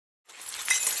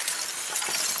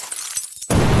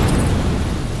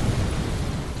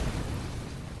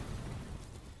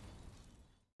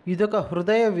ఇదొక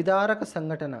హృదయ విదారక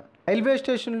సంఘటన. రైల్వే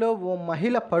స్టేషన్లో ఓ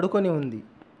మహిళ పడుకొని ఉంది.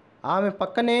 ఆమె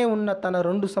పక్కనే ఉన్న తన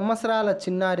 2 సంవత్సరాల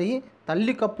చిన్నారి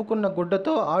తల్లి కప్పుకున్న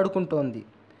గుడ్డతో ఆడుకుంటోంది.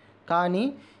 కానీ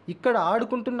ఇక్కడ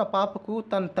ఆడుకుంటున్న పాపకు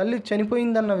తన తల్లి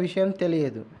చనిపోయిందన్న విషయం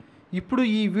తెలియదు. ఇప్పుడు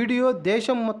ఈ వీడియో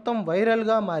దేశం మొత్తం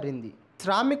వైరల్గా మారింది.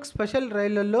 శ్రామిక్ స్పెషల్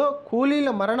రైళ్లలో కూలీల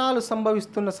మరణాలు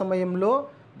సంభవిస్తున్న సమయంలో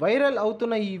వైరల్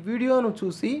అవుతున్న ఈ వీడియోను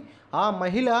చూసి ఆ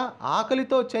మహిళ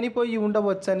ఆకలితో చనిపోయి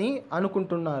ఉండవచ్చని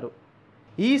అనుకుంటున్నారు.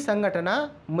 ఈ సంఘటన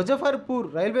ముజఫర్పూర్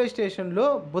రైల్వే స్టేషన్లో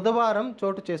బుధవారం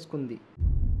చోటు చేసుకుంది.